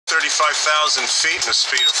35,000 feet and a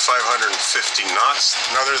speed of 550 knots.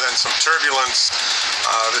 And other than some turbulence,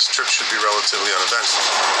 this trip should be relatively uneventful.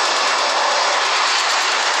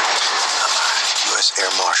 U.S.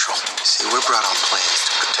 Air Marshal. See, we're brought on planes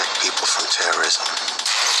to protect people from terrorism.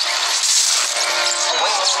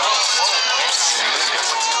 What was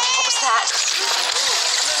that?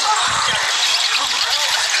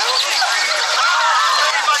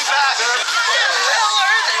 Everybody back!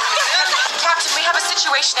 Captain, we have a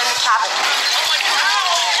situation in the cabin.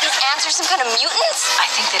 These ants are some kind of mutants? I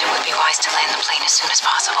think that it would be wise to land the plane as soon as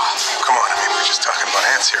possible. Come on, I mean, we're just talking about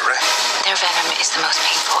ants here, right? Their venom is the most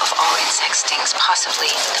painful of all insect stings, possibly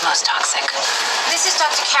the most toxic. This is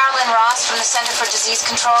Dr. Carolyn Ross from the Center for Disease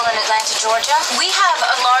Control in Atlanta, Georgia. We have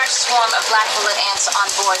a large swarm of black bullet ants on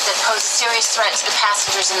board that pose a serious threat to the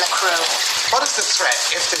passengers and the crew. What is the threat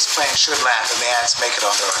if this plane should land and the ants make it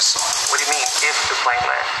onto our soil? What do you mean, if the plane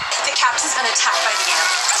lands? The captain's been attacked by the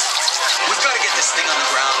ants. We've got to get this thing on the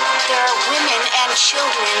ground. There are women and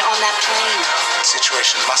children on that plane. The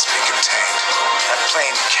situation must be contained. That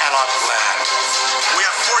plane cannot land. We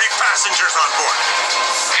have 40 passengers on board.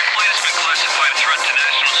 Your flight has been classified a threat to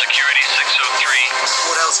national security 603.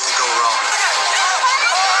 What else could go wrong?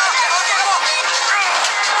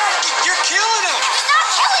 You're killing him! He's not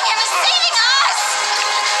killing him, he's saving us!